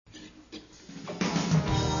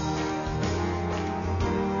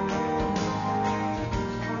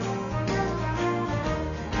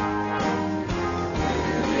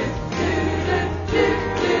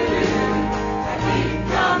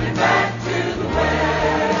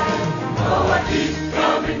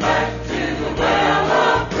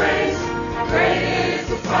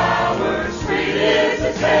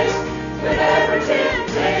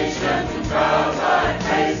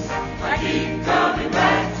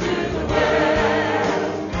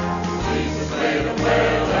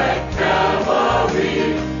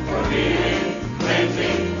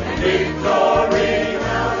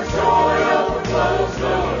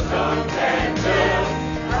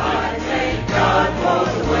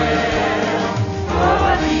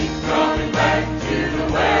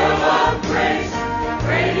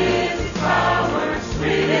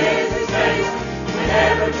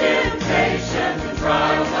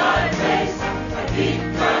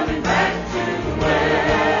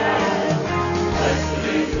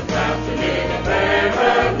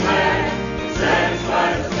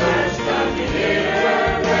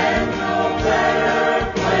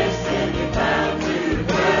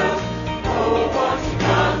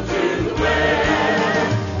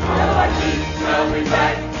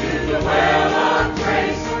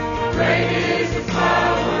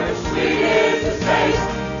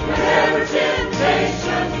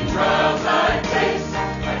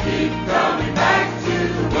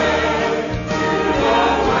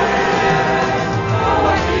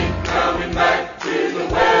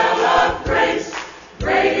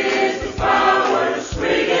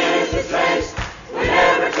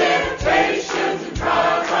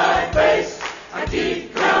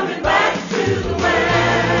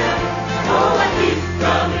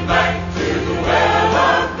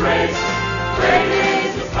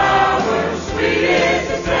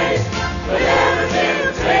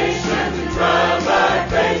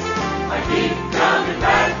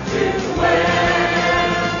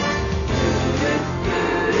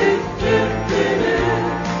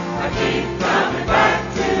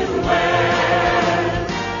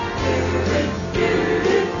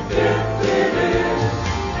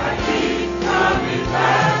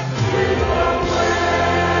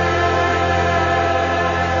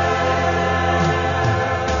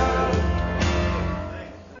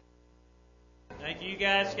You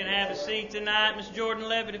guys can have a seat tonight. Miss Jordan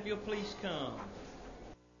Levitt, if you'll please come.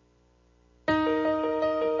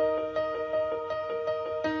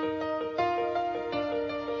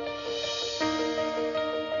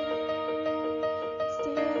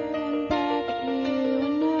 Staring back at you,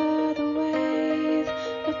 another wave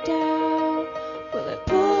of doubt. Will it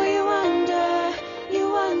pull you under? You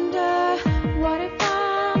wonder, what if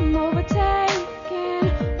I'm overtaken?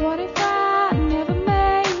 What if I never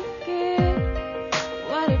make it?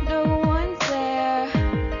 What if no one's there?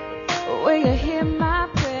 Will you hear my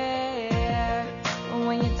prayer?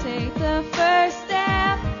 When you take the first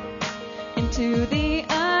step into the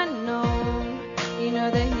unknown, you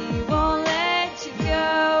know that He won't let you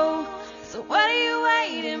go. So what are you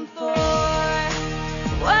waiting for?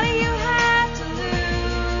 What do you have to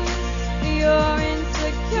lose? Your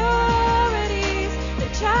insecurities, they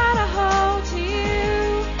try to hold to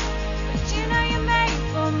you, but you know you're made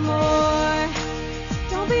for more. So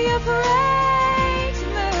don't be afraid to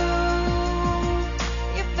move.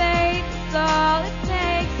 Your faith is all it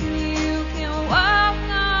takes, and you can walk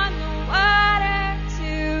on the water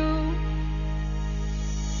too.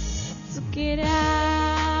 So get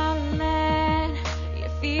out and let your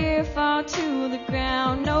fear fall to the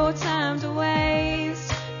ground. No time to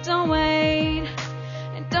waste. Don't wait,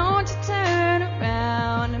 and don't you turn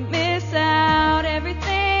around and miss out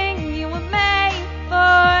everything you were made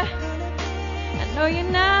for. I know you're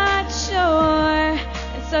not sure,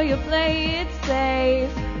 and so you play it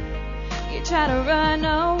safe. You try to run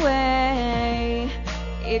away.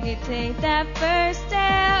 If you take that first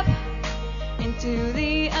step into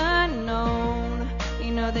the unknown,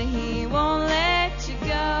 you know that He won't let you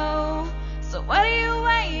go. So what are you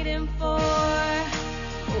waiting for?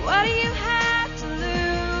 What do you have to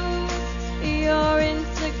lose? Your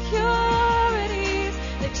insecurities,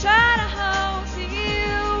 they try to hold to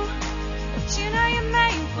you, but you know you're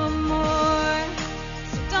made for more.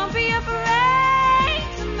 So don't be afraid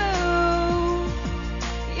to move.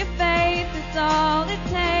 Your faith is all it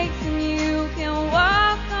takes, and you can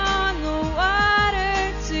walk on the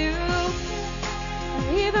water too.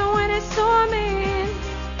 Even when it's storming,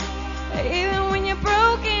 even when you're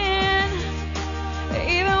broken,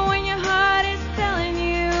 even when your heart is telling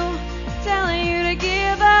you to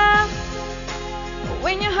give up,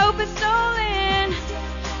 when your hope is stolen,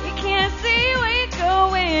 you can't see where you're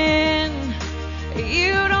going.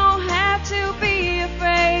 You don't have to be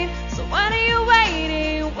afraid. So what are you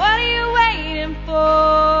waiting? What are you waiting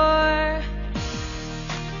for?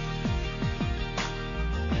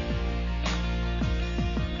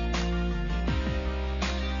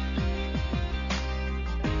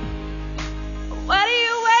 What are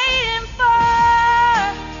you waiting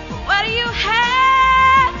for? What do you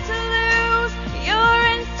have to lose? Your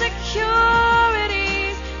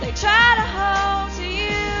insecurities, they try to hold to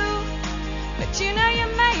you, but you know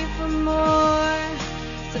you're made for more.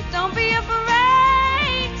 So don't be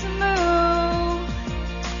afraid to move.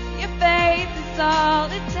 Your faith is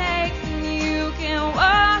all it takes, and you can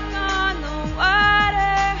walk on the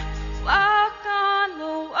water. Walk on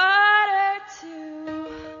the water too.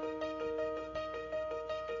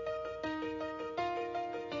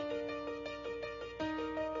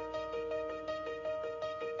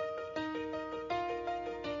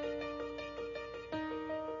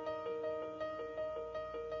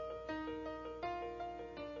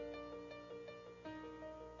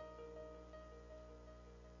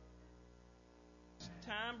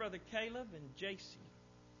 Time, Brother Caleb and JC.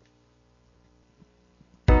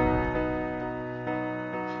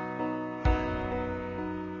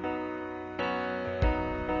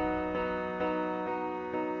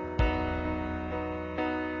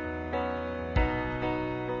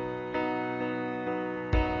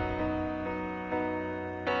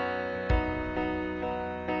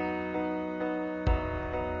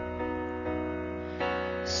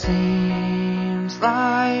 Seems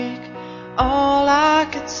like all I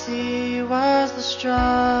could see was the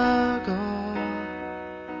struggle.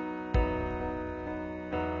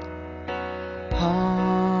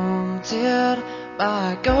 Haunted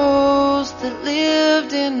by ghosts that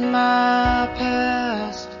lived in my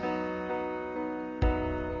past.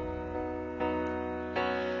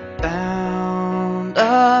 Bound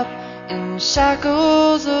up in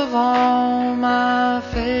shackles of all my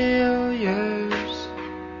failures.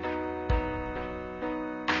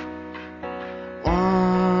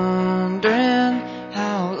 Wondering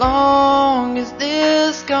how long is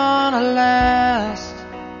this gonna last?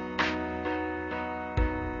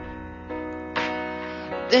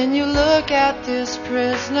 Then you look at this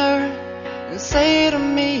prisoner and say to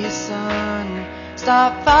me, son,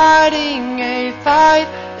 stop fighting a fight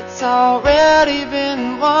that's it's already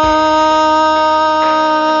been won.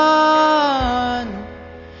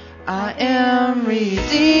 I am redeemed.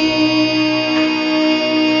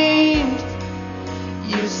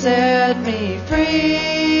 You set me free.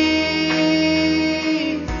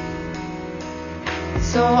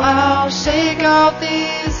 So I'll shake off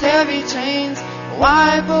these heavy chains,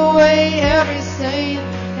 wipe away every stain.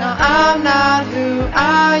 Now I'm not who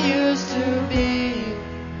I used to be.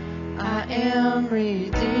 I am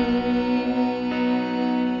redeemed.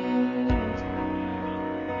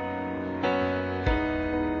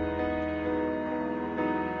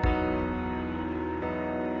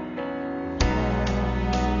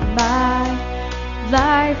 My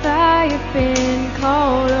life I have been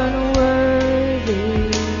called unworthy,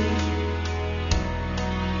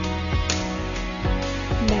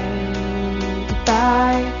 made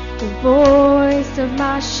by the voice of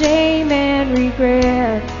my shame and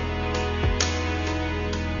regret.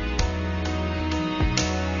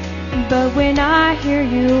 But when I hear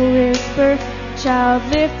you whisper, child,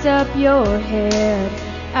 lift up your head,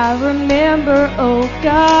 I remember, oh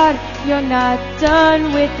God, you're not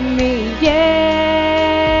done with me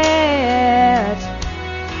yet.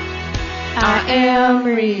 I am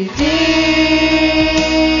redeemed.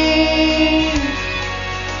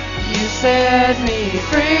 You set me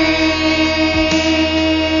free.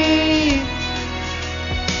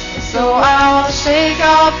 So I'll shake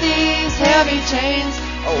off these heavy chains,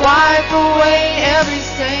 wipe away every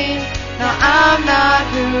stain. Now I'm not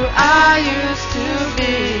who I used to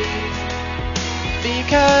be,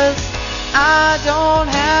 because I don't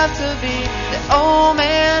have to be the old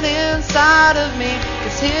man inside of me,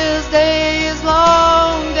 'cause his day is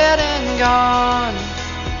long dead and gone.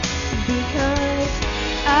 Because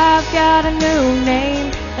I've got a new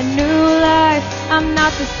name, a new life, I'm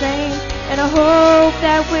not the same, and a hope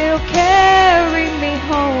that will carry me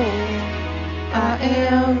home. I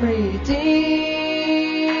am redeemed.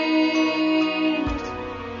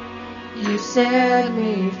 You set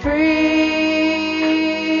me free.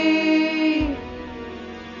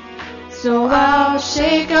 So I'll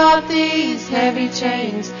shake off these heavy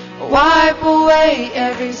chains, wipe away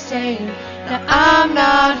every stain. Now I'm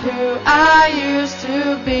not who I used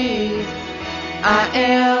to be. I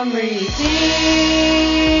am redeemed.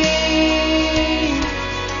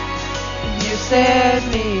 You set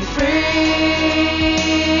me free.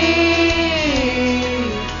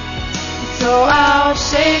 So I'll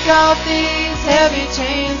shake off these heavy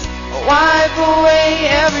chains, wipe away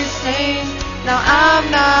every stain. Now I'm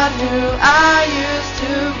not who I used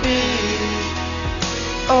to be.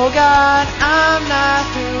 Oh God, I'm not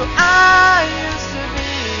who I used to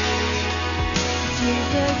be.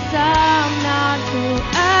 Jesus, I'm not who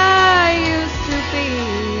I used to be.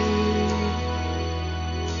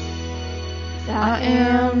 I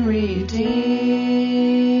am redeemed.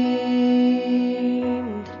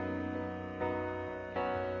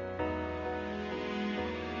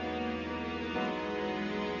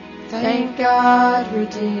 Thank God,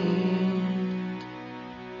 redeemed.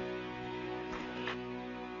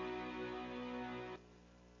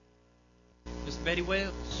 Miss Betty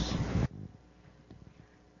Wells.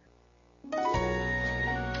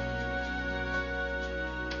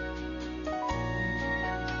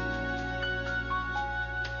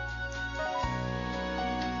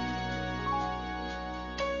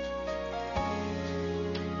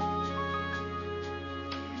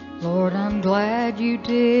 Lord, I'm glad you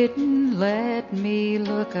didn't let me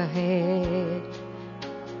look ahead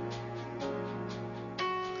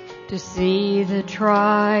to see the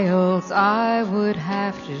trials I would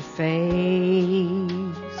have to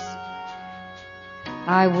face.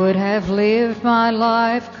 I would have lived my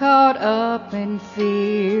life caught up in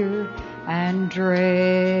fear and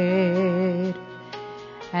dread,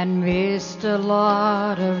 and missed a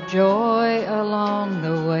lot of joy along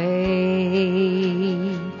the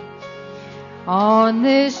way. On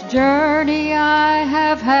this journey I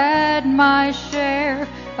have had my share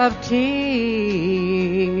of tears,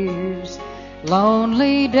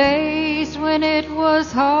 lonely days when it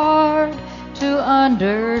was hard to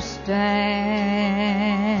understand.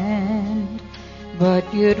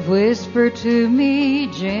 But you'd whisper to me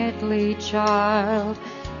gently, child,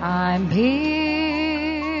 I'm here.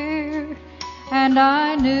 And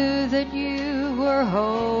I knew that you were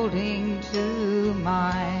holding to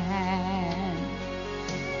my hand.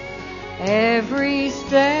 Every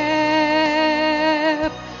step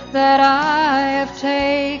that I have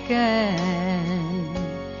taken,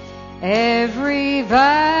 every valley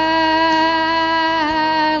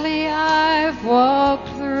I've walked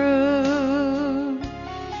through,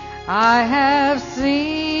 I have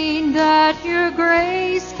seen that your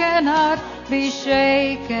grace can cannot be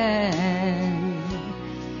shaken.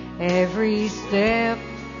 Every step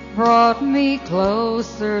brought me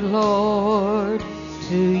closer, Lord,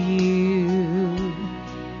 to you.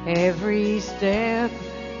 Every step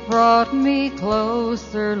brought me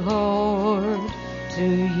closer, Lord, to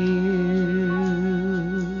you.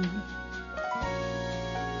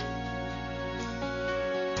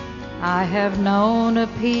 I have known a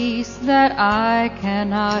peace that I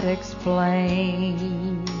cannot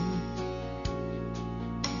explain.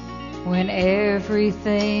 When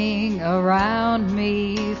everything around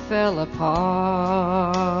me fell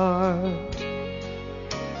apart,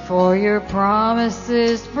 for your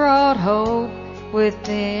promises brought hope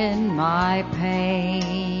within my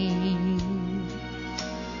pain,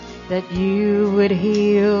 that you would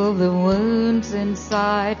heal the wounds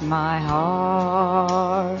inside my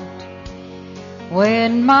heart.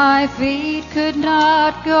 When my feet could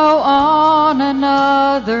not go on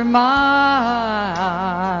another mile,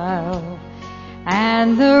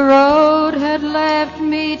 and the road had left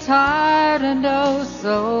me tired and oh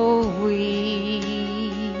so weak,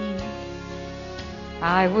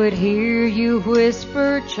 I would hear you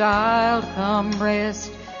whisper, child, come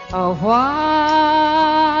rest a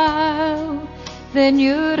while. Then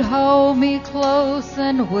you'd hold me close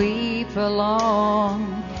and weep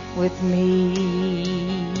along with me.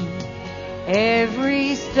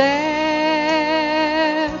 Every step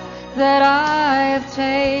that I've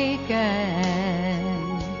taken,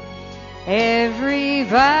 every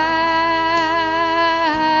valley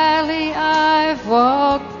I've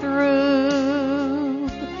walked through,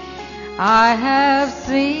 I have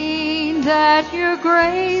seen that your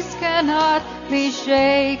grace cannot be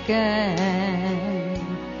shaken.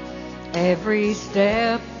 Every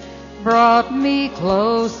step brought me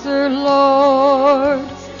closer, Lord,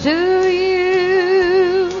 to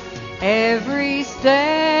you. Every step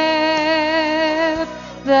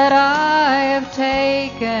that I have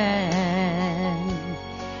taken,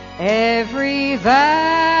 every valley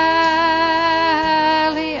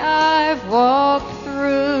I've walked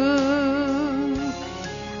through,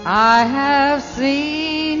 I have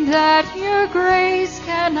seen that your grace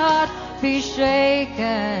cannot be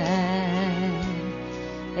shaken.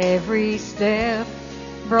 Every step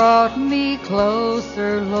brought me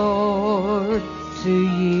closer, Lord, to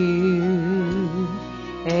you.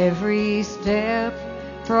 Every step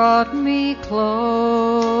brought me closer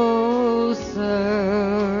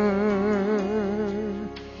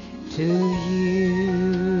to you.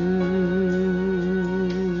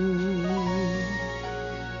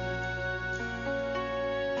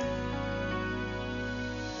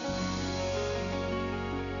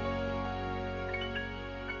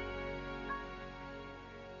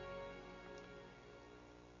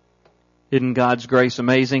 Isn't God's grace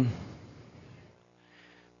amazing?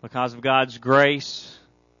 Because of God's grace,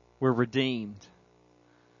 we're redeemed.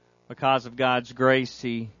 Because of God's grace,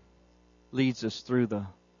 He leads us through the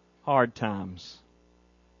hard times,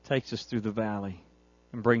 takes us through the valley,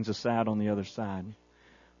 and brings us out on the other side.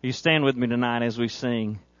 Will you stand with me tonight as we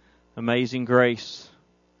sing Amazing Grace,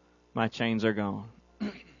 My Chains Are Gone.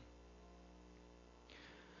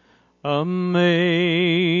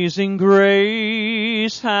 Amazing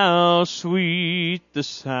grace, how sweet the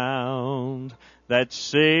sound that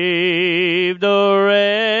saved a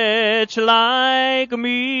wretch like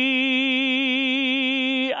me.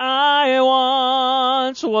 I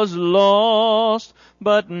once was lost,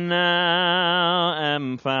 but now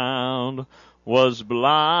am found, was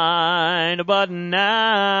blind, but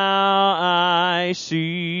now I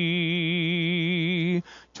see.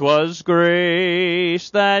 'Twas grace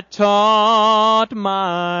that taught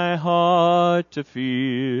my heart to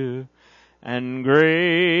fear, and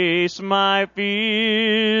grace my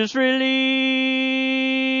fears relieved.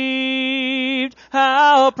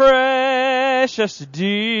 How precious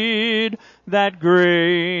did that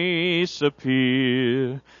grace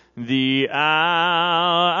appear the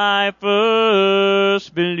hour I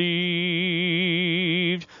first believed.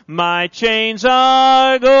 My chains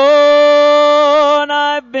are gone,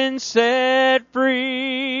 I've been set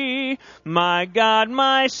free. My God,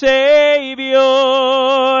 my Savior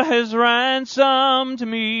has ransomed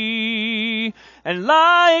me. And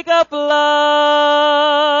like a flood,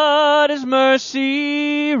 His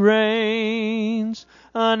mercy reigns.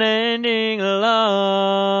 Unending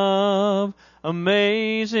love,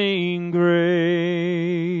 amazing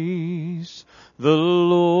grace. The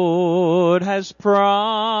Lord has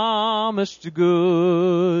promised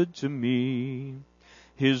good to me.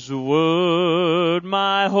 His word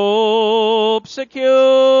my hope secures.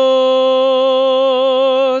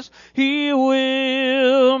 He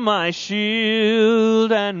will my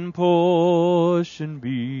shield and portion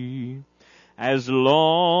be. As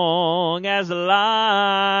long as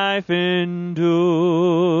life endures,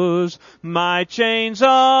 my chains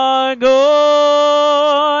are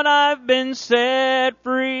gone, I've been set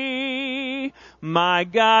free. My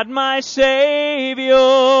God, my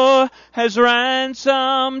Savior, has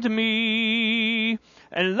ransomed me.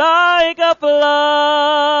 And like a flood,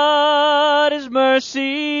 His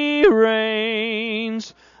mercy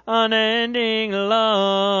reigns, unending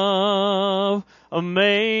love,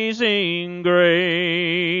 amazing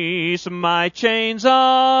grace. My chains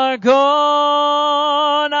are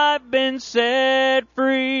gone, I've been set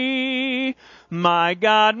free. My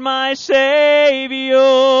God, my Savior,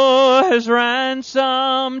 has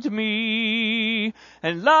ransomed me.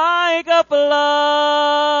 And like a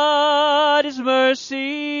flood, His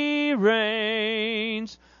mercy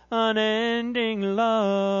reigns, unending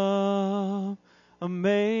love,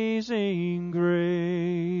 amazing grace.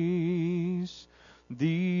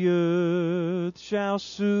 The earth shall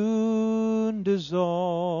soon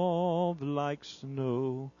dissolve like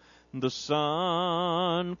snow. The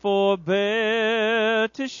sun forbear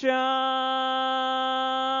to shine.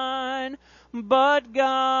 But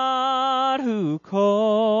God, who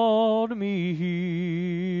called me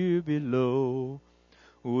here below,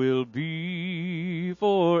 will be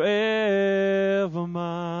forever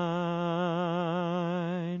mine.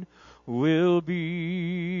 Will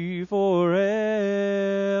be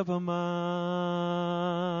forever mine.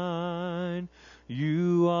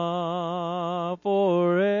 You are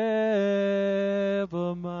forever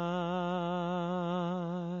mine.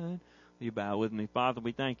 Will you bow with me? Father,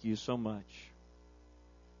 we thank you so much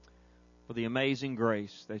for the amazing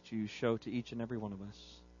grace that you show to each and every one of us,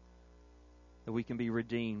 that we can be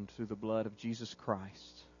redeemed through the blood of Jesus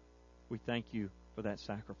Christ. We thank you for that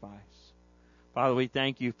sacrifice. Father, we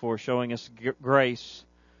thank you for showing us grace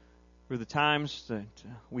through the times that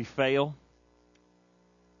we fail,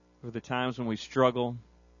 through the times when we struggle,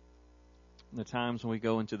 and the times when we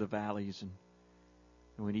go into the valleys and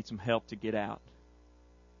we need some help to get out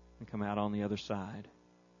and come out on the other side.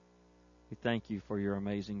 We thank you for your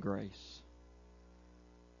amazing grace.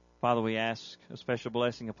 Father, we ask a special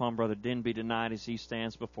blessing upon Brother Denby tonight as he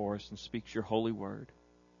stands before us and speaks your holy word.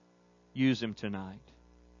 Use him tonight.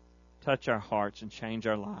 Touch our hearts and change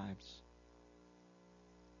our lives.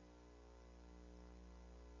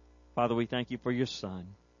 Father, we thank you for your Son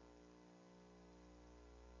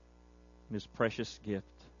and His precious gift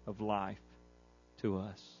of life to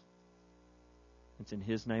us. It's in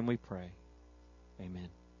His name we pray. Amen.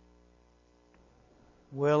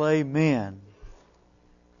 Well, amen.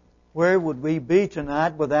 Where would we be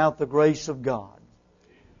tonight without the grace of God?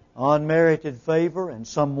 Unmerited favor, and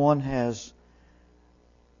someone has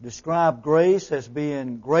described grace as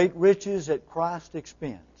being great riches at Christ's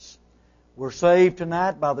expense. We're saved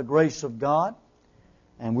tonight by the grace of God,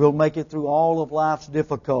 and we'll make it through all of life's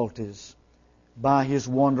difficulties by His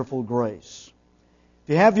wonderful grace. If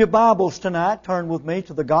you have your Bibles tonight, turn with me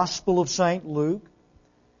to the Gospel of St. Luke,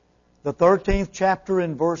 the 13th chapter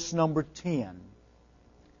and verse number 10.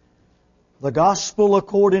 The Gospel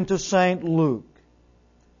according to St. Luke,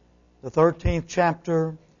 the 13th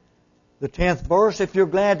chapter, the 10th verse. If you're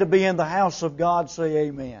glad to be in the house of God, say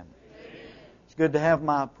amen. Amen. It's good to have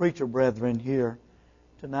my preacher brethren here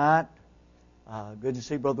tonight. Good to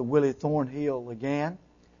see Brother Willie Thornhill again.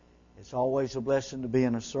 It's always a blessing to be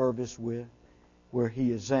in a service where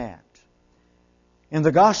he is at. In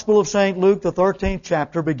the Gospel of St. Luke, the 13th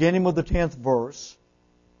chapter, beginning with the 10th verse,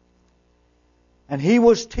 and he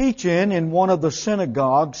was teaching in one of the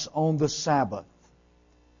synagogues on the Sabbath.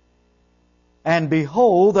 And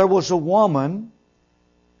behold, there was a woman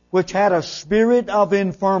which had a spirit of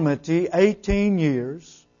infirmity 18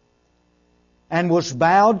 years, and was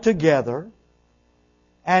bowed together,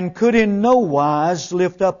 and could in no wise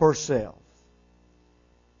lift up herself.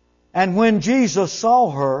 And when Jesus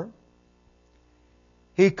saw her,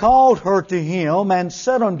 He called her to Him, and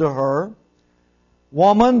said unto her,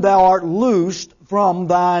 Woman, thou art loosed from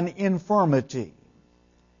thine infirmity.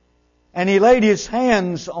 And He laid His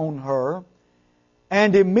hands on her,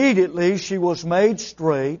 and immediately she was made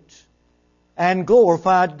straight, and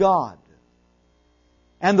glorified God.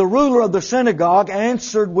 And the ruler of the synagogue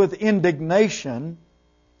answered with indignation,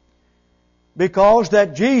 because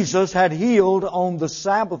that Jesus had healed on the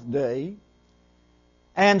Sabbath day,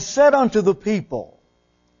 and said unto the people,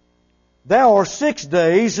 There are 6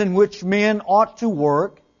 days in which men ought to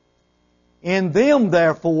work. In them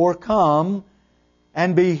therefore come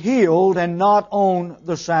and be healed, and not on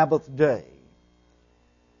the Sabbath day.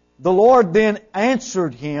 The Lord then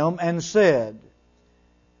answered him and said,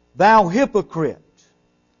 Thou hypocrite,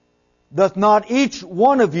 doth not each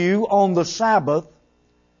one of you on the Sabbath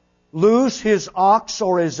loose his ox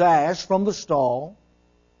or his ass from the stall,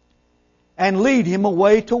 and lead him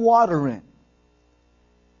away to watering?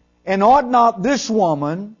 And ought not this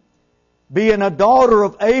woman, being a daughter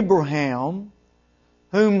of Abraham,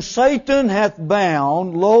 whom Satan hath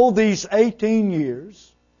bound, lo, these 18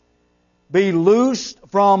 years, be loosed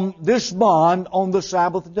from this bond on the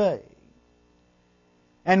Sabbath day?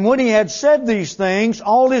 And when he had said these things,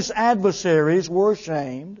 all his adversaries were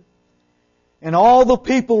ashamed, and all the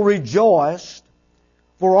people rejoiced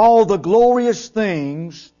for all the glorious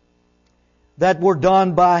things that were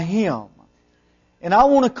done by him. And I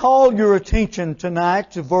want to call your attention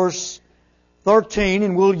tonight to verse 13,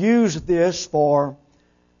 and we'll use this for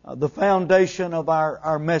the foundation of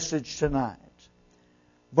our message tonight.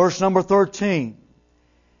 Verse number 13.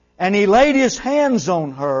 And he laid his hands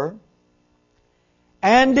on her,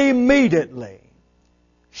 and immediately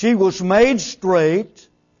she was made straight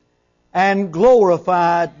and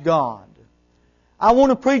glorified God. I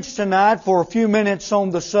want to preach tonight for a few minutes on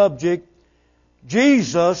the subject,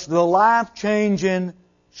 Jesus, the life-changing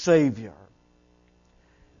Savior.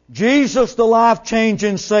 Jesus, the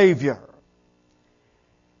life-changing Savior.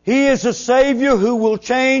 He is a Savior who will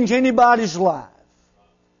change anybody's life,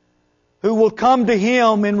 who will come to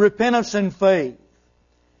Him in repentance and faith,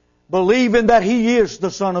 believing that He is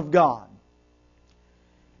the Son of God.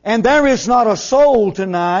 And there is not a soul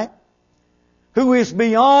tonight who is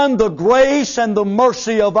beyond the grace and the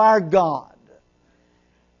mercy of our God.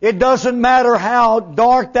 It doesn't matter how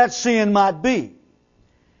dark that sin might be.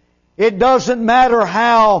 It doesn't matter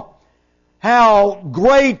how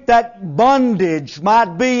great that bondage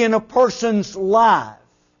might be in a person's life.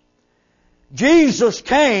 Jesus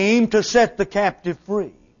came to set the captive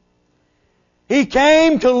free. He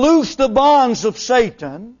came to loose the bonds of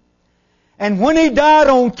Satan. And when He died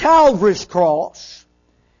on Calvary's cross,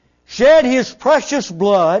 shed His precious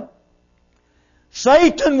blood,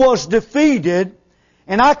 Satan was defeated.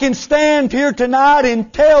 And I can stand here tonight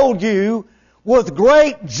and tell you with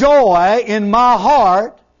great joy in my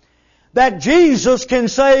heart that Jesus can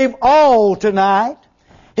save all tonight.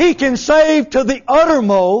 He can save to the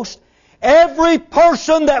uttermost every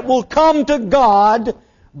person that will come to God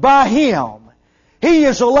by Him. He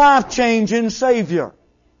is a life-changing Savior.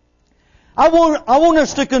 I want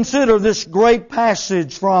us to consider this great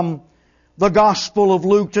passage from the Gospel of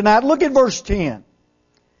Luke tonight. Look at verse 10.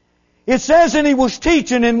 It says, and He was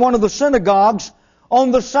teaching in one of the synagogues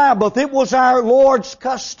on the Sabbath. It was our Lord's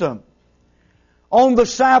custom on the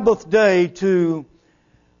Sabbath day to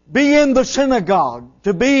be in the synagogue,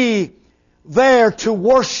 to be there to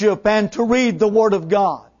worship and to read the Word of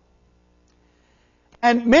God.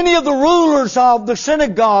 And many of the rulers of the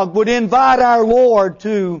synagogue would invite our Lord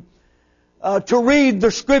to read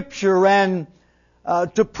the Scripture and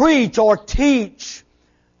to preach or teach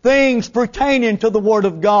things pertaining to the Word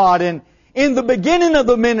of God. And in the beginning of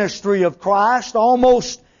the ministry of Christ,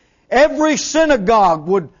 almost every synagogue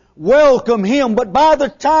would welcome Him. But by the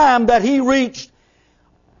time that He reached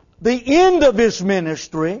the end of His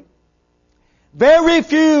ministry, very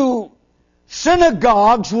few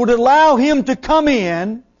synagogues would allow Him to come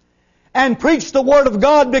in and preach the Word of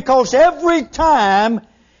God, because every time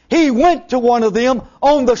He went to one of them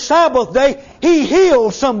on the Sabbath day, He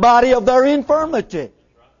healed somebody of their infirmity.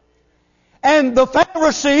 And the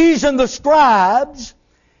Pharisees and the scribes,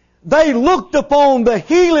 they looked upon the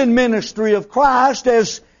healing ministry of Christ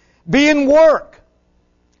as being work.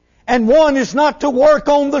 And one is not to work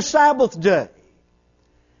on the Sabbath day.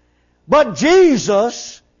 But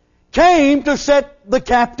Jesus came to set the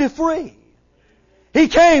captive free. He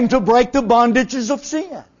came to break the bondages of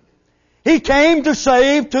sin. He came to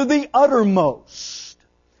save to the uttermost.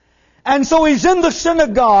 And so He's in the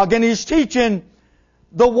synagogue and He's teaching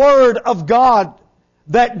the Word of God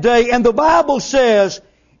that day. And the Bible says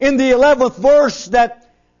in the 11th verse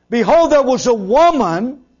that, behold, there was a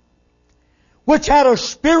woman which had a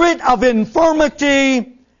spirit of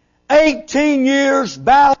infirmity 18 years,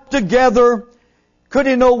 bowed together, could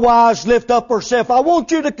in no wise lift up herself. I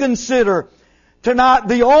want you to consider tonight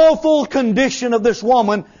the awful condition of this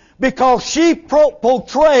woman, because she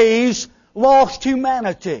portrays lost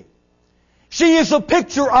humanity. She is a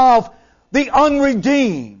picture of the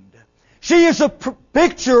unredeemed. She is a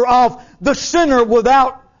picture of the sinner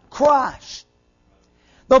without Christ.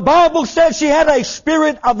 The Bible says she had a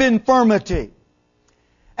spirit of infirmity.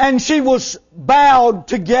 And she was bowed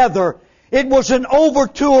together. It was an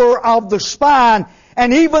overture of the spine.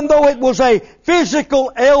 And even though it was a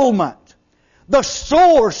physical ailment, the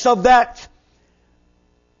source of that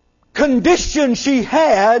condition she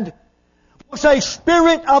had was a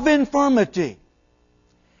spirit of infirmity.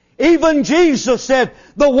 Even Jesus said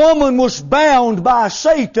the woman was bound by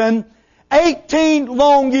Satan 18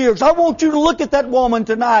 long years. I want you to look at that woman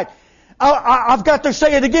tonight. I've got to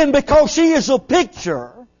say it again because she is a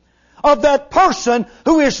picture of that person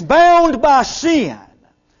who is bound by sin,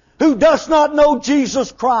 who does not know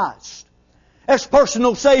Jesus Christ as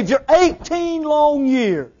personal Savior. 18 long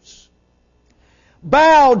years.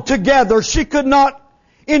 Bowed together. She could not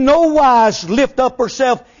in no wise lift up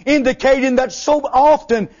herself, indicating that so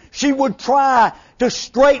often she would try to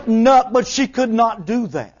straighten up, but she could not do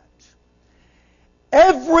that.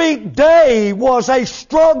 Every day was a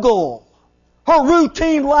struggle. Her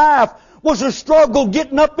routine life was a struggle,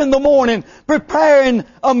 getting up in the morning, preparing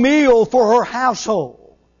a meal for her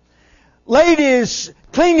household. Ladies,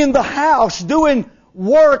 cleaning the house, doing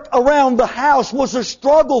work around the house was a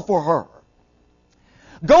struggle for her.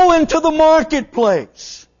 Going to the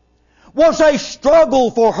marketplace was a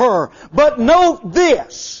struggle for her. But note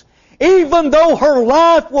this, even though her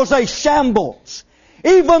life was a shambles,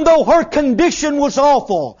 even though her condition was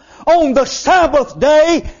awful, on the Sabbath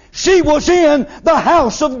day, she was in the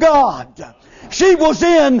house of God. She was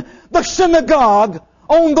in the synagogue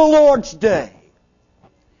on the Lord's day.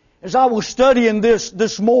 As I was studying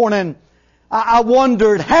this morning, I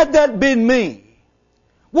wondered, had that been me,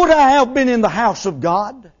 would I have been in the house of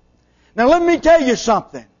God? Now let me tell you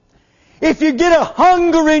something. If you get a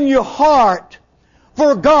hunger in your heart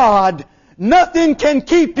for God, nothing can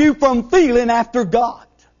keep you from feeling after God.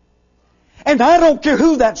 And I don't care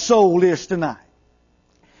who that soul is tonight.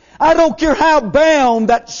 I don't care how bound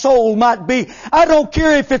that soul might be. I don't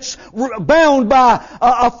care if it's bound by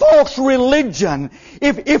a false religion.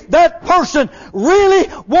 If that person really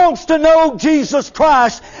wants to know Jesus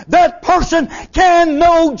Christ, that person can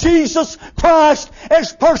know Jesus Christ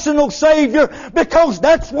as personal Savior, because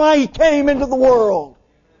that's why He came into the world.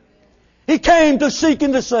 He came to seek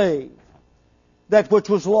and to save that which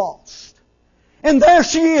was lost. And there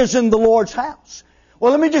she is in the Lord's house. Well,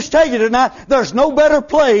 let me just tell you tonight, there's no better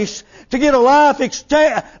place to get a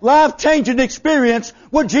life-changing experience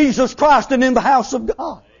with Jesus Christ than in the house of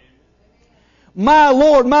God. My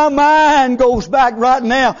Lord, my mind goes back right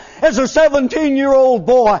now as a 17-year-old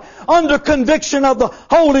boy under conviction of the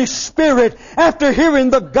Holy Spirit after hearing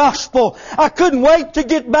the gospel. I couldn't wait to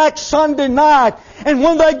get back Sunday night. And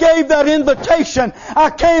when they gave that invitation, I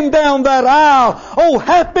came down that aisle. Oh,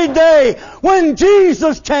 happy day when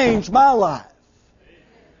Jesus changed my life.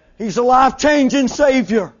 He's a life-changing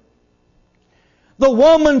Savior. The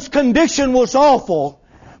woman's condition was awful,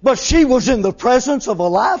 but she was in the presence of a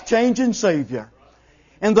life-changing Savior.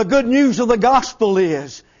 And the good news of the gospel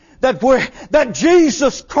is that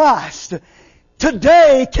Jesus Christ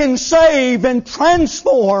today can save and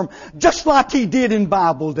transform just like He did in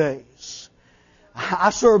Bible days.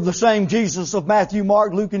 I serve the same Jesus of Matthew,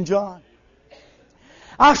 Mark, Luke, and John.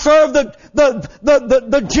 I serve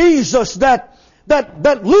the Jesus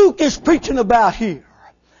that Luke is preaching about here.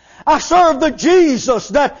 I serve the Jesus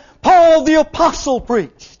that Paul the Apostle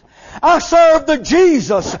preached. I serve the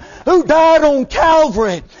Jesus who died on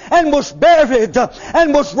Calvary and was buried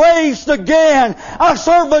and was raised again. I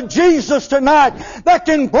serve a Jesus tonight that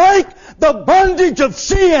can break the bondage of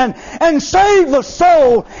sin and save a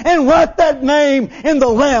soul and write that name in the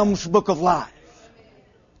Lamb's Book of Life.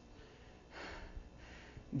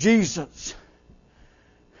 Jesus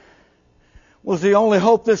was the only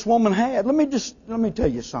hope this woman had. Let me tell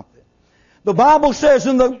you something. The Bible says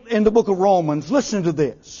in the book of Romans, listen to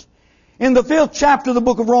this. In the 5th chapter of the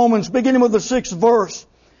book of Romans, beginning with the 6th verse,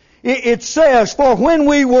 it says, "For when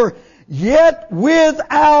we were yet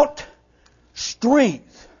without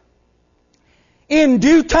strength, in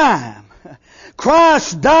due time,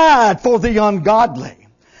 Christ died for the ungodly.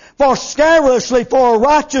 For scarcely for a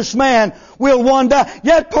righteous man will one die.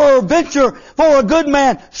 Yet peradventure for a good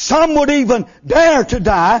man some would even dare to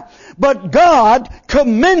die. But God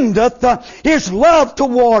commendeth His love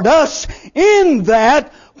toward us, in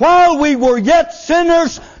that while we were yet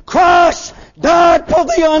sinners, Christ died for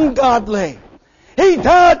the ungodly." He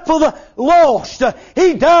died for the lost.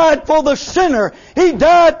 He died for the sinner. He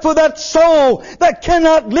died for that soul that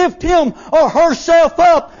cannot lift him or herself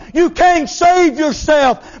up. You can't save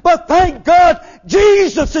yourself. But thank God,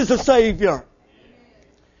 Jesus is a Savior.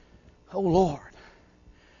 Oh Lord.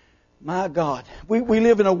 My God. We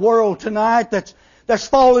live in a world tonight that's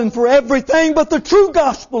fallen for everything but the true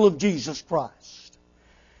gospel of Jesus Christ.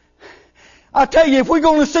 I tell you, if we're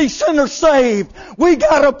going to see sinners saved, we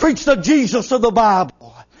got to preach the Jesus of the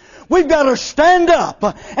Bible. We've got to stand up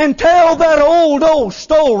and tell that old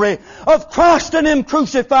story of Christ and Him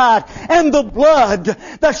crucified and the blood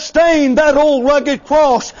that stained that old rugged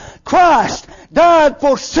cross. Christ died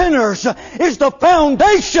for sinners is the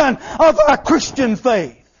foundation of our Christian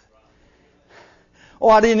faith. Oh,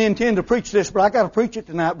 I didn't intend to preach this, but I got to preach it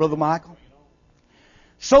tonight, Brother Michael.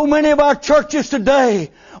 So many of our churches today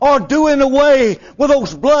are doing away with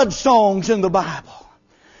those blood songs in the Bible.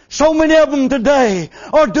 So many of them today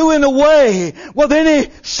are doing away with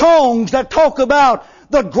any songs that talk about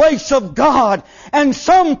the grace of God. And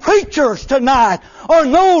some preachers tonight are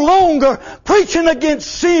no longer preaching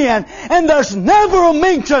against sin. And there's never a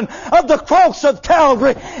mention of the cross of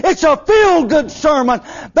Calvary. It's a feel-good sermon.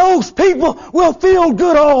 Those people will feel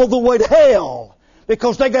good all the way to hell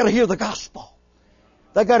because they got to hear the gospel.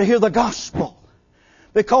 They got to hear the gospel.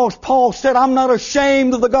 Because Paul said, I'm not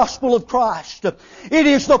ashamed of the gospel of Christ. It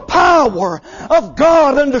is the power of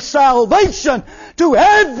God unto salvation to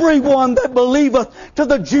everyone that believeth, to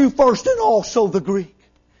the Jew first and also the Greek.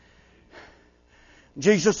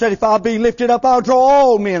 Jesus said, if I be lifted up, I'll draw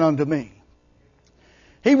all men unto me.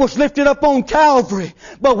 He was lifted up on Calvary,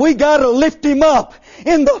 but we got to lift Him up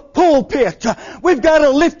in the pulpit. We've got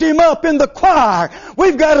to lift Him up in the choir.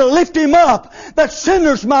 We've got to lift Him up that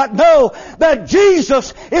sinners might know that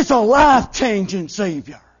Jesus is a life-changing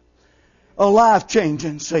Savior. A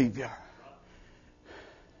life-changing Savior.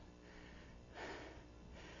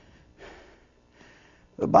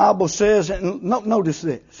 The Bible says, and notice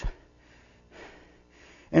this,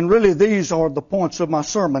 and really these are the points of my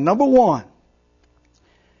sermon. Number one,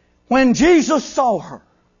 when Jesus saw her,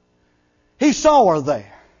 He saw her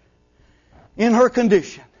there in her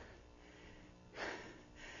condition.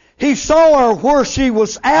 He saw her where she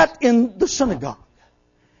was at in the synagogue.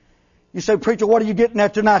 You say, preacher, what are you getting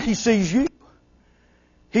at tonight? He sees you.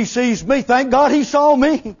 He sees me. Thank God He saw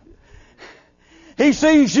me. He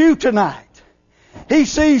sees you tonight. He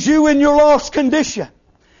sees you in your lost condition.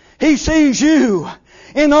 He sees you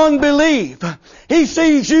in unbelief. He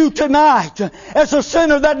sees you tonight as a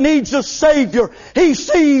sinner that needs a Savior. He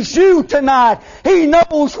sees you tonight. He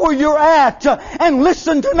knows where you're at. And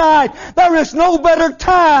listen tonight, there is no better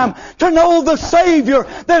time to know the Savior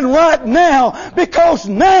than right now, because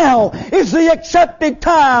now is the accepted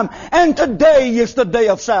time and today is the day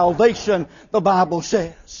of salvation, the Bible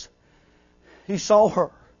says. He saw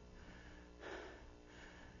her.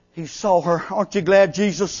 He saw her. Aren't you glad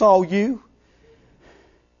Jesus saw you?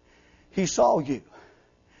 He saw you.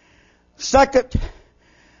 Second,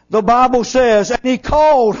 the Bible says, and He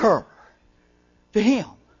called her to Him.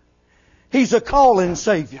 He's a calling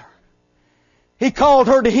Savior. He called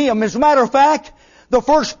her to Him. As a matter of fact, the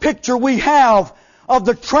first picture we have of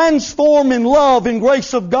the transforming love and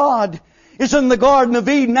grace of God is in the Garden of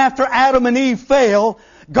Eden after Adam and Eve fell.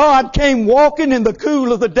 God came walking in the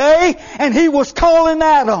cool of the day and He was calling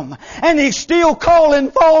Adam. And He's still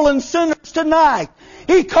calling fallen sinners tonight.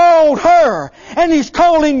 He called her, and He's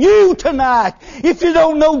calling you tonight. If you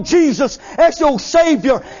don't know Jesus as your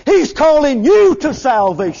Savior, He's calling you to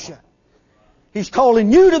salvation. He's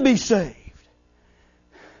calling you to be saved.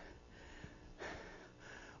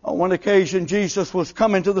 On one occasion, Jesus was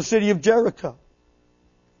coming to the city of Jericho.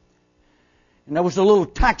 And there was a little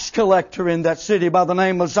tax collector in that city by the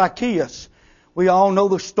name of Zacchaeus. We all know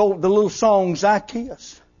the little song,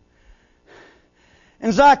 Zacchaeus.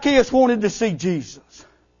 And Zacchaeus wanted to see Jesus.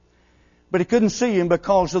 But he couldn't see Him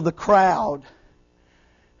because of the crowd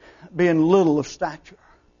being little of stature.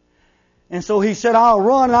 And so he said, I'll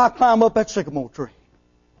run and I'll climb up that sycamore tree.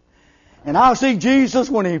 And I'll see Jesus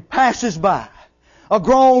when He passes by. A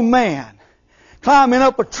grown man climbing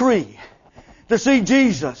up a tree to see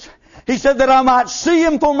Jesus. He said that I might see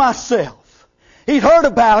Him for myself. He'd heard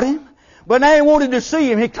about Him, but now he wanted to see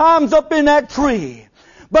Him. He climbs up in that tree.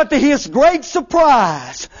 But to his great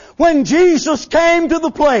surprise, when Jesus came to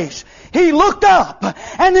the place, He looked up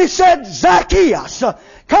and He said, Zacchaeus,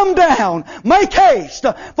 come down, make haste,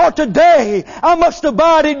 for today I must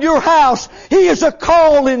abide in your house. He is a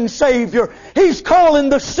calling Savior. He's calling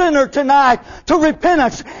the sinner tonight to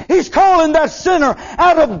repentance. He's calling that sinner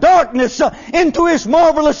out of darkness into His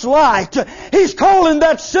marvelous light. He's calling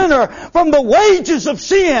that sinner from the wages of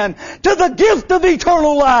sin to the gift of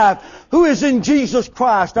eternal life, who is in Jesus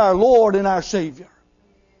Christ, our Lord and our Savior.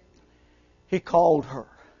 He called her.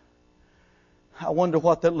 I wonder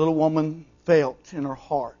what that little woman felt in her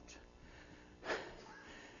heart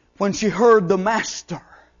when she heard the Master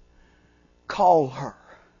call her.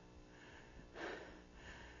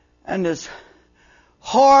 And as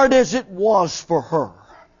hard as it was for her,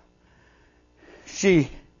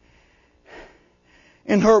 she,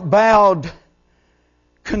 in her bowed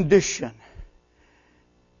condition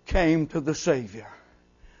came to the Savior.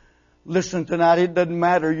 Listen tonight, it doesn't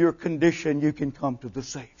matter your condition, you can come to the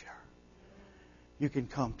Savior. You can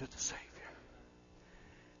come to the Savior.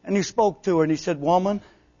 And He spoke to her and He said, "Woman,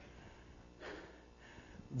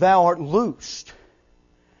 thou art loosed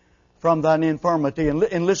from thine infirmity."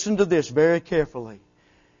 And listen to this very carefully.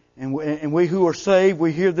 And we who are saved,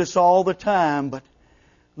 we hear this all the time, but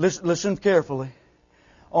listen carefully.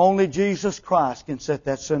 Only Jesus Christ can set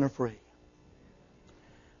that sinner free.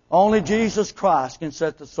 Only Jesus Christ can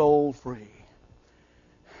set the soul free.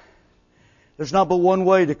 There's not but one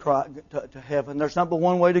way to heaven. There's not but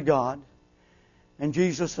one way to God. And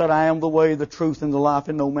Jesus said, "I am the way, the truth, and the life,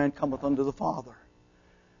 and no man cometh unto the Father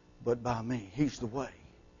but by me." He's the way.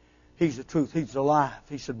 He's the truth. He's the life.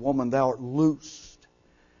 He said, "Woman, thou art loosed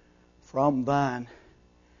from thine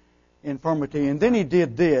infirmity." And then He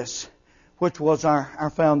did this, which was our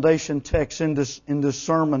foundation text in this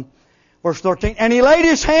sermon. Verse 13, "And He laid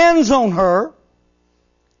His hands on her,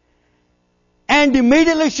 and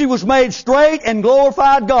immediately she was made straight and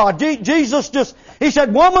glorified God." Jesus He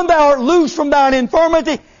said, "Woman, thou art loosed from thine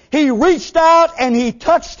infirmity." He reached out and He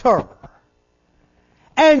touched her.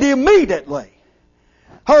 And immediately,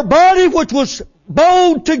 her body, which was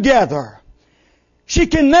bowed together, she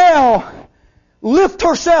can now lift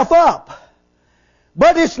herself up.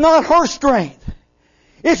 But it's not her strength.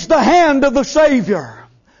 It's the hand of the Savior.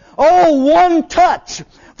 Oh, one touch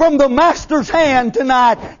from the Master's hand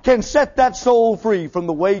tonight can set that soul free from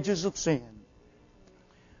the wages of sin,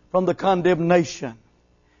 from the condemnation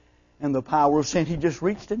and the power of sin. He just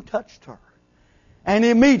reached and touched her. And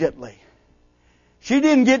immediately, she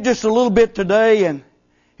didn't get just a little bit today, and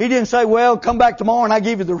He didn't say, "Well, come back tomorrow and I'll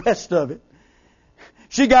give you the rest of it."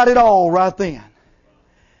 She got it all right then.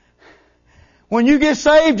 When you get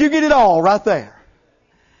saved, you get it all right there.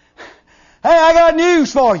 Hey, I got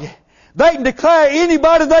news for you. They can declare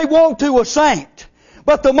anybody they want to a saint.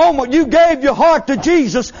 But the moment you gave your heart to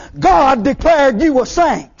Jesus, God declared you a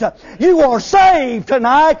saint. You are saved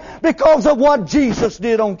tonight because of what Jesus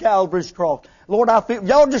did on Calvary's cross. Lord,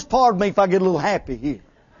 y'all just pardon me if I get a little happy here.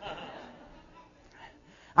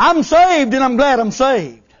 I'm saved and I'm glad I'm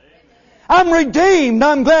saved. I'm redeemed.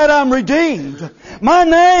 I'm glad I'm redeemed. My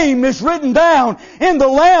name is written down in the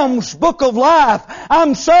Lamb's Book of Life.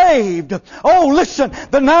 I'm saved. Oh, listen,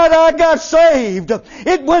 the night I got saved,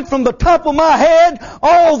 it went from the top of my head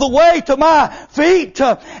all the way to my feet.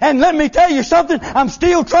 And let me tell you something, I'm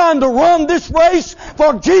still trying to run this race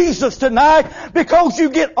for Jesus tonight because you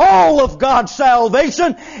get all of God's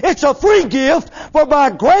salvation. It's a free gift, for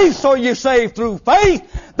by grace are you saved through faith.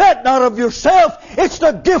 That not of yourself. It's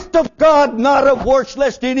the gift of God, not of works,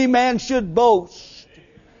 lest any man should boast.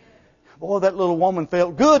 Boy, that little woman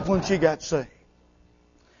felt good when she got saved.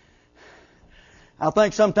 I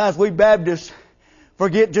think sometimes we Baptists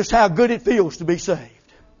forget just how good it feels to be saved.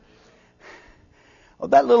 Oh,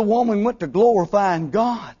 that little woman went to glorifying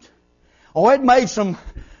God. Oh, it made some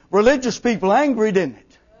religious people angry, didn't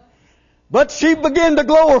it? But she began to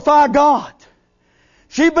glorify God.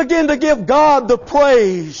 She began to give God the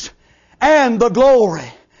praise and the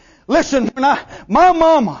glory. Listen, my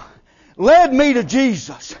mama led me to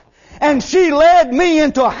Jesus. And she led me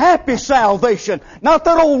into a happy salvation. Not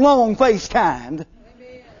that old long-faced kind.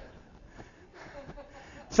 Amen.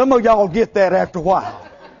 Some of y'all get that after a while.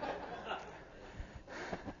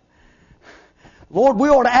 Lord, we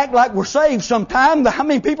ought to act like we're saved sometime. How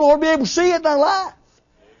many people ought to be able to see it in their life?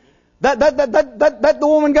 That the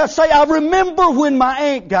woman got saved. I remember when my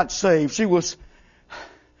aunt got saved. She was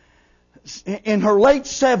in her late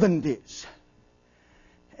 70s.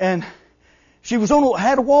 And she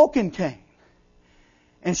had a walking cane.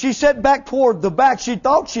 And she sat back toward the back. She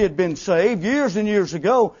thought she had been saved years and years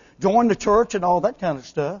ago. Joined the church and all that kind of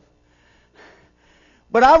stuff.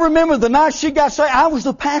 But I remember the night she got saved, I was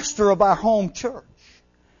the pastor of our home church.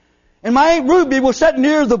 And my Aunt Ruby was sitting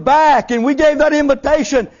near the back, and we gave that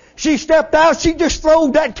invitation. She stepped out, she just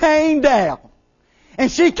throwed that cane down.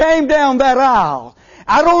 And she came down that aisle.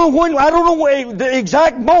 I don't know the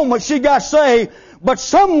exact moment she got saved, but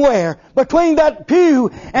somewhere between that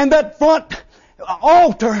pew and that front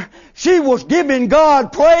altar, she was giving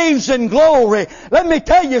God praise and glory. Let me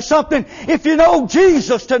tell you something. If you know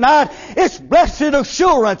Jesus tonight, it's blessed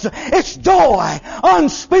assurance. It's joy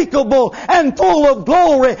unspeakable and full of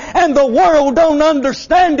glory. And the world don't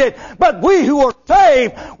understand it. But we who are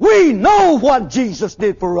saved, we know what Jesus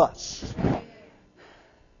did for us.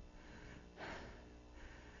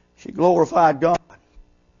 She glorified God.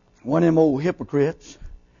 One of them old hypocrites.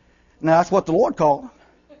 Now that's what the Lord called them.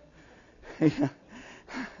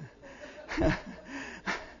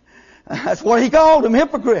 That's what he called him,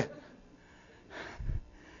 hypocrite.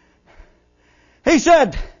 He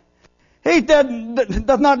said,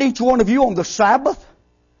 does not each one of you on the Sabbath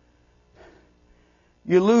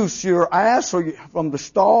you loose your ass from the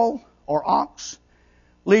stall or ox,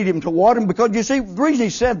 lead him to water him? Because you see, the reason he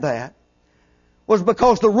said that was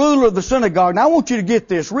because the ruler of the synagogue, now I want you to get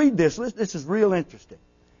this, read this, this is real interesting.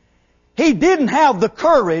 He didn't have the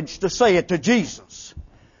courage to say it to Jesus.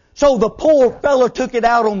 So the poor fellow took it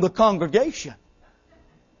out on the congregation.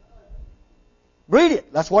 Read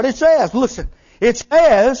it. That's what it says. Listen. It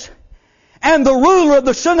says, and the ruler of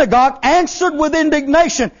the synagogue answered with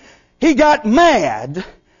indignation. He got mad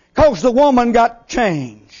because the woman got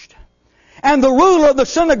changed. And the ruler of the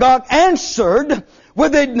synagogue answered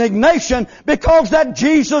with indignation because that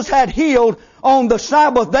Jesus had healed on the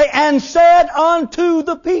Sabbath day, and said unto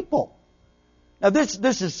the people. Now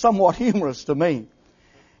this is somewhat humorous to me.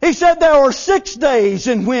 He said there are 6 days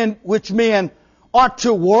in which men ought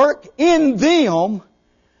to work. In them,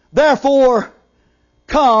 therefore,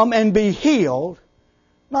 come and be healed,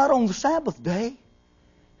 not on the Sabbath day.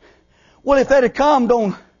 Well, if they'd have come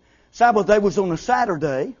on Sabbath day was on a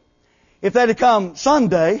Saturday, if they'd have come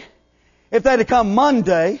Sunday, if they'd have come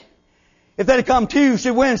Monday, if they'd have come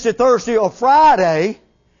Tuesday, Wednesday, Thursday, or Friday,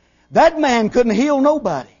 that man couldn't heal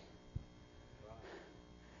nobody.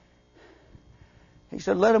 He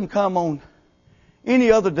said, let them come on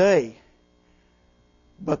any other day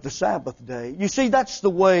but the Sabbath day. You see, that's the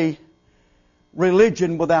way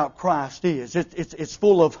religion without Christ is. It's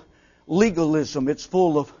full of legalism. It's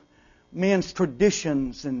full of men's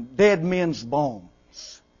traditions and dead men's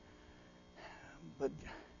bones. But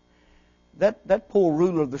that poor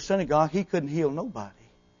ruler of the synagogue, he couldn't heal nobody.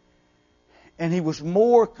 And he was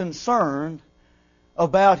more concerned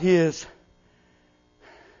about his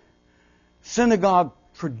synagogue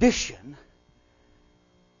tradition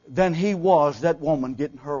than he was that woman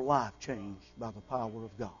getting her life changed by the power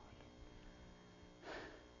of God.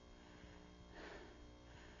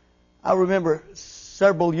 I remember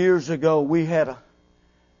several years ago we had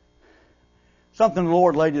something the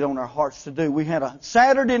Lord laid it on our hearts to do. We had a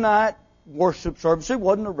Saturday night worship service. It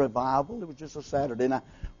wasn't a revival. It was just a Saturday night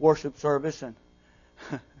worship service, and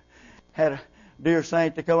had a dear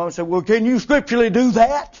saint to come up and say, well, can you scripturally do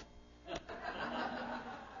that?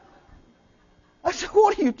 I said,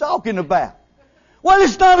 what are you talking about? Well,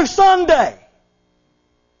 it's not a Sunday.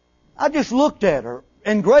 I just looked at her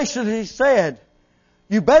and graciously said,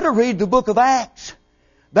 you better read the book of Acts.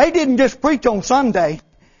 They didn't just preach on Sunday.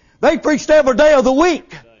 They preached every day of the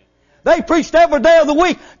week. They preached every day of the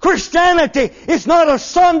week. Christianity is not a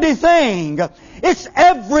Sunday thing. It's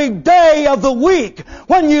every day of the week.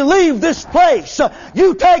 When you leave this place,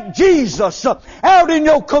 you take Jesus out in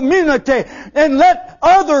your community and let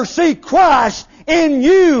others see Christ in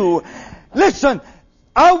you. Listen,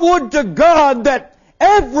 I would to God that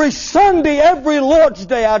every Sunday, every Lord's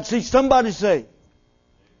Day, I'd see somebody saved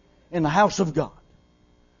in the house of God.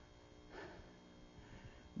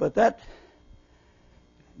 But that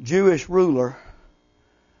Jewish ruler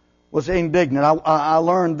was indignant. I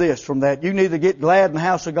learned this from that. You can either get glad in the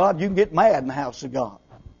house of God, you can get mad in the house of God.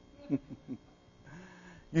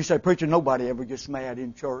 You say, preacher, nobody ever gets mad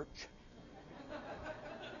in church.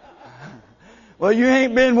 Well, you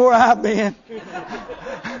ain't been where I've been.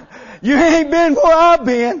 You ain't been where I've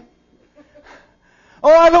been.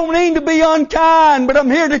 Oh, I don't mean to be unkind, but I'm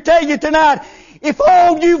here to tell you tonight, if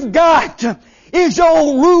all you've got is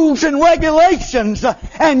your rules and regulations,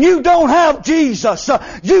 and you don't have Jesus,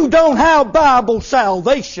 you don't have Bible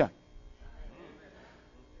salvation.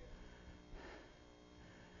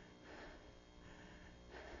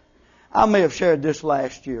 I may have shared this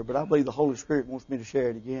last year, but I believe the Holy Spirit wants me to share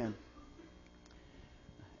it again.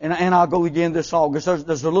 And I'll go again this August.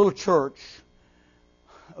 There's a little church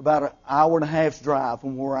about an hour and a half's drive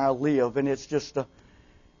from where I live, and it's just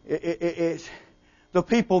it's the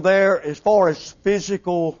people there, as far as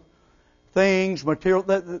physical things, material,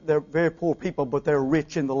 they're very poor people, but they're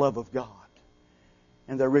rich in the love of God,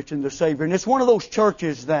 and they're rich in the Savior. And it's one of those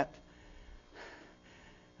churches that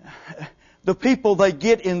the people they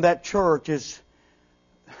get in that church is,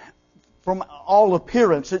 from all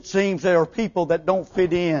appearance, it seems they are people that don't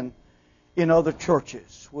fit in other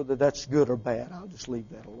churches. Whether that's good or bad, I'll just leave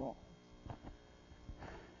that alone.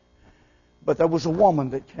 But there was a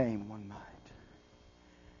woman that came one night,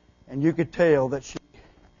 and you could tell that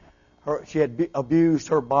she had abused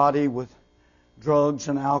her body with drugs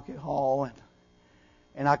and alcohol,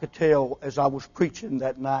 and I could tell as I was preaching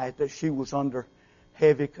that night that she was under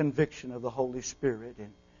heavy conviction of the Holy Spirit.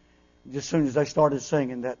 And just as soon as they started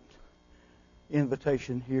singing that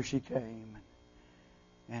invitation, here she came.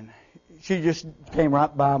 And she just came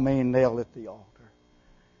right by me and knelt at the altar.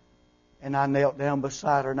 And I knelt down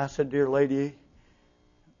beside her and I said, "Dear lady,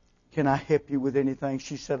 can I help you with anything?"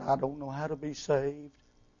 She said, "I don't know how to be saved,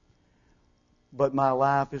 but my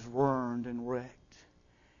life is ruined and wrecked."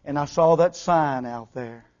 And I saw that sign out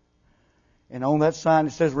there. And on that sign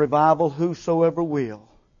it says, "Revival, whosoever will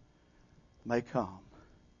may come."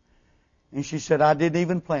 And she said, "I didn't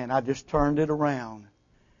even plan. I just turned it around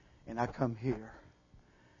and I come here."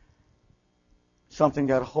 Something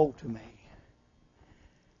got a hold of me.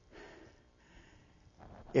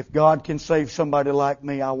 If God can save somebody like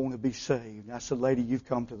me, I want to be saved. And I said, "Lady, you've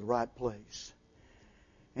come to the right place."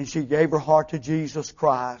 And she gave her heart to Jesus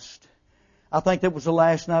Christ. I think that was the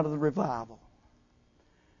last night of the revival.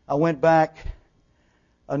 I went back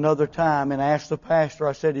another time and asked the pastor,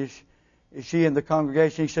 I said, is she in the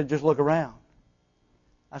congregation? He said, "Just look around."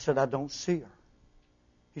 I said, "I don't see her."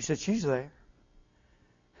 He said, "She's there."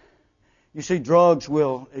 You see, drugs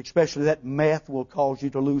will, especially that meth, will cause you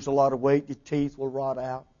to lose a lot of weight. Your teeth will rot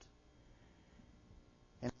out.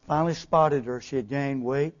 And finally spotted her. She had gained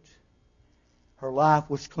weight. Her life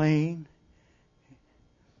was clean.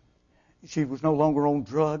 She was no longer on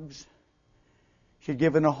drugs. She'd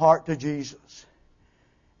given her heart to Jesus.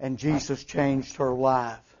 And Jesus changed her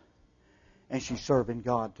life. And she's serving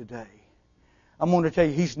God today. I'm going to tell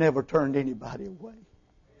you, He's never turned anybody away.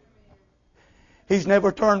 He's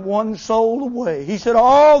never turned one soul away. He said,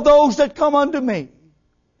 "All those that come unto me,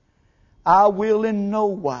 I will in no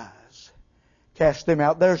wise cast them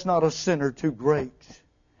out." There's not a sinner too great.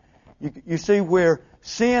 You see, where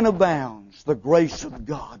sin abounds, the grace of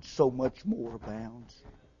God so much more abounds.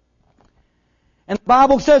 And the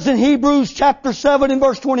Bible says in Hebrews chapter 7 and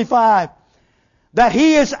verse 25, that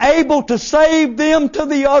He is able to save them to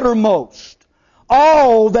the uttermost,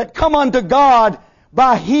 all that come unto God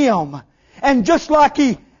by Him. And just like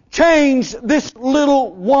He changed this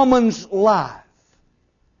little woman's life,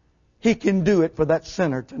 He can do it for that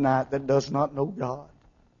sinner tonight that does not know God.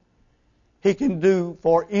 He can do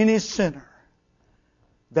for any sinner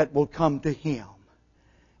that will come to Him.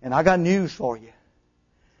 And I got news for you.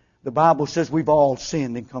 The Bible says we've all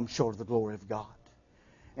sinned and come short of the glory of God.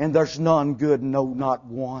 And there's none good, no, not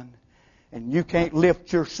one. And you can't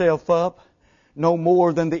lift yourself up no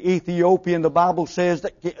more than the Ethiopian, the Bible says,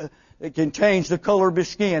 that it can change the color of his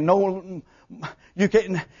skin. No, you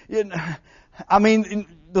can't.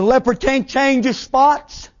 The leopard can't change his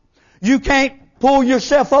spots. You can't pull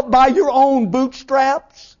yourself up by your own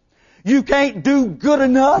bootstraps. You can't do good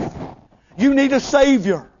enough. You need a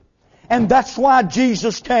Savior. And that's why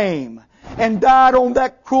Jesus came and died on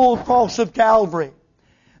that cruel cross of Calvary.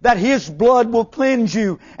 That His blood will cleanse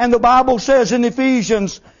you. And the Bible says in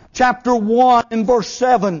Ephesians chapter 1 and verse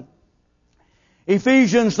 7,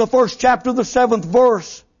 Ephesians, the first chapter, the 7th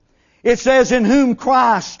verse, it says, "In whom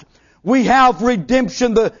Christ we have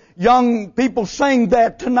redemption." The young people sing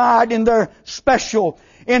that tonight in their special.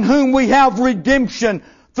 "In whom we have redemption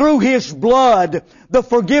through His blood, the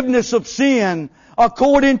forgiveness of sin,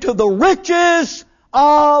 according to the riches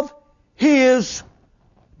of His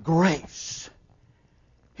grace."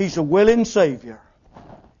 He's a willing Savior.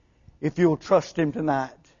 If you'll trust Him tonight,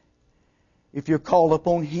 if you'll call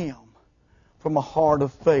upon Him from a heart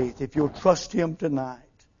of faith, if you'll trust Him tonight,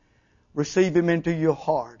 receive Him into your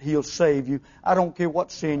heart, He'll save you. I don't care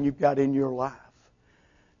what sin you've got in your life.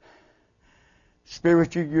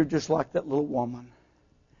 Spiritually, you're just like that little woman.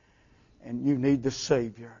 And you need the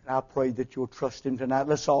Savior. I pray that you'll trust Him tonight.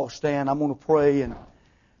 Let's all stand. I'm going to pray and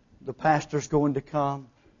the pastor's going to come.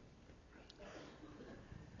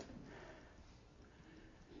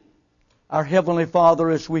 Our Heavenly Father,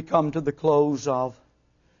 as we come to the close of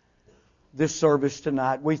this service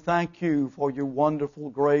tonight, we thank You for Your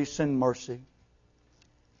wonderful grace and mercy.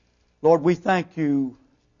 Lord, we thank You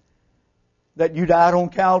that You died on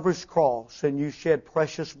Calvary's cross and You shed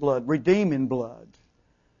precious blood, redeeming blood,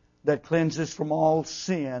 that cleanses from all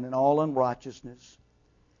sin and all unrighteousness.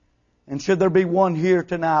 And should there be one here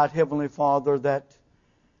tonight, Heavenly Father, that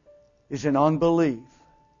is in unbelief,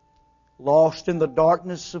 lost in the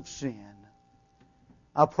darkness of sin,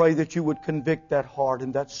 I pray that You would convict that heart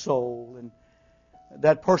and that soul, and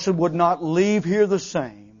that person would not leave here the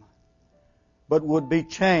same, but would be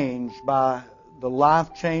changed by the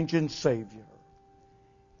life-changing Savior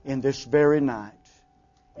in this very night,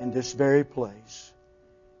 in this very place.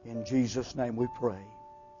 In Jesus' name we pray.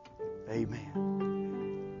 Amen.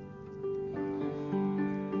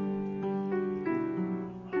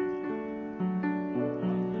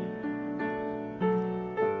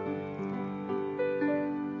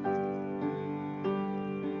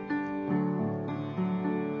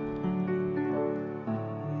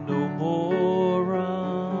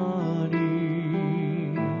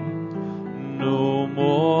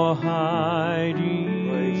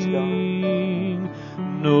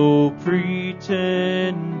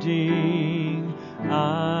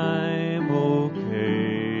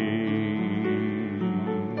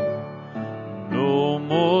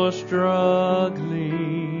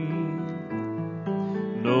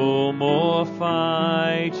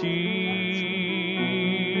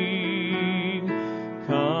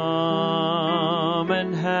 Come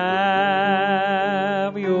and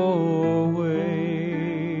have your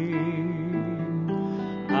way.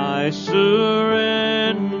 I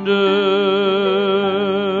surrender,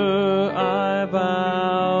 I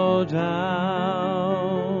bow down.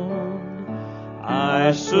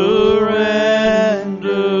 I surrender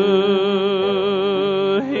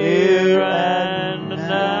here and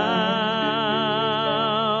now.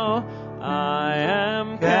 I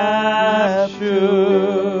am captured,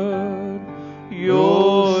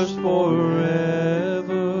 yours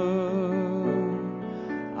forever.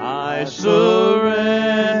 I surrender,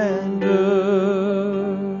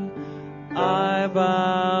 I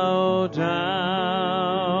bow down.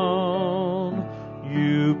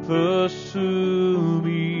 You pursue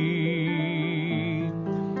me,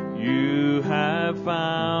 you have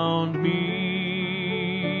found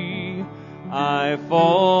me. I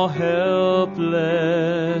fall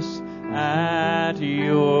helpless at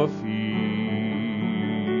your feet.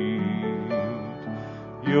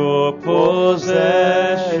 Your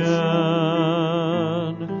possession,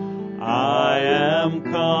 I am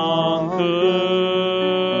conquered.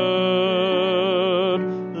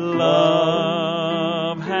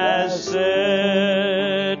 Love has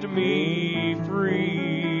set me free.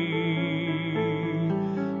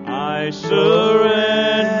 I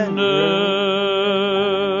surrender,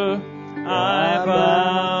 I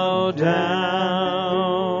bow down.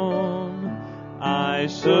 I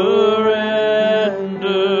surrender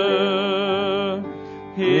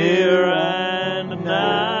here and now.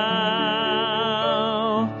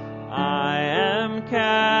 I am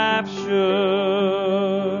captured,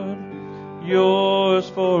 yours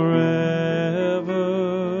forever.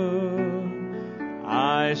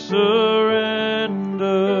 I surrender.